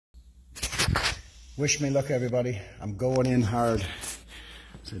Wish me luck, everybody. I'm going in hard.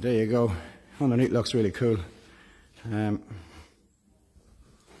 So there you go. Underneath looks really cool.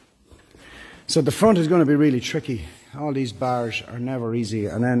 So the front is going to be really tricky. All these bars are never easy.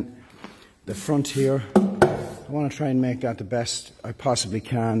 And then the front here, I want to try and make that the best I possibly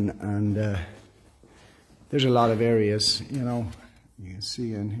can. And there's a lot of areas, you know, you can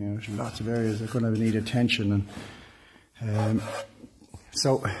see in here, there's lots of areas that are going to need attention. And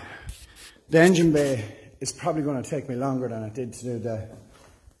so the engine bay is probably going to take me longer than it did to do the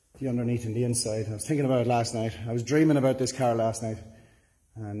underneath and the inside. I was thinking about it last night. I was dreaming about this car last night.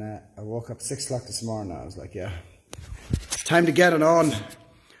 And I woke up 6 o'clock this morning. I was like, yeah, it's time to get it on.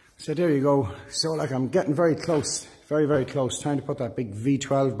 So there you go. So like I'm getting very close, very, very close. Time to put that big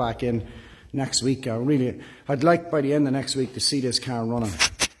V12 back in next week. I'd like by the end of next week to see this car running.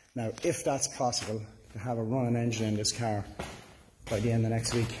 Now, if that's possible, to have a running engine in this car by the end of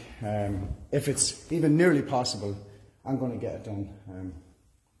next week. If it's even nearly possible, I'm going to get it done.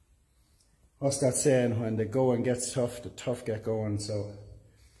 What's that saying? When the going gets tough, the tough get going. So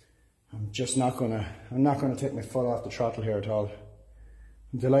I'm not gonna take my foot off the throttle here at all.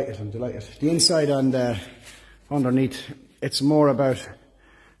 I'm delighted. The inside and underneath, it's more about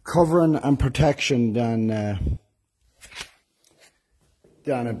covering and protection than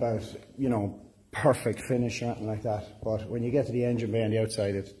about, you know, perfect finish or anything like that. But when you get to the engine bay on the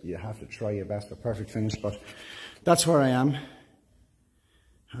outside, you have to try your best for perfect finish. But that's where I am,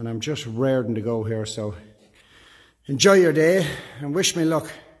 and I'm just raring to go here. So enjoy your day and wish me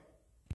luck.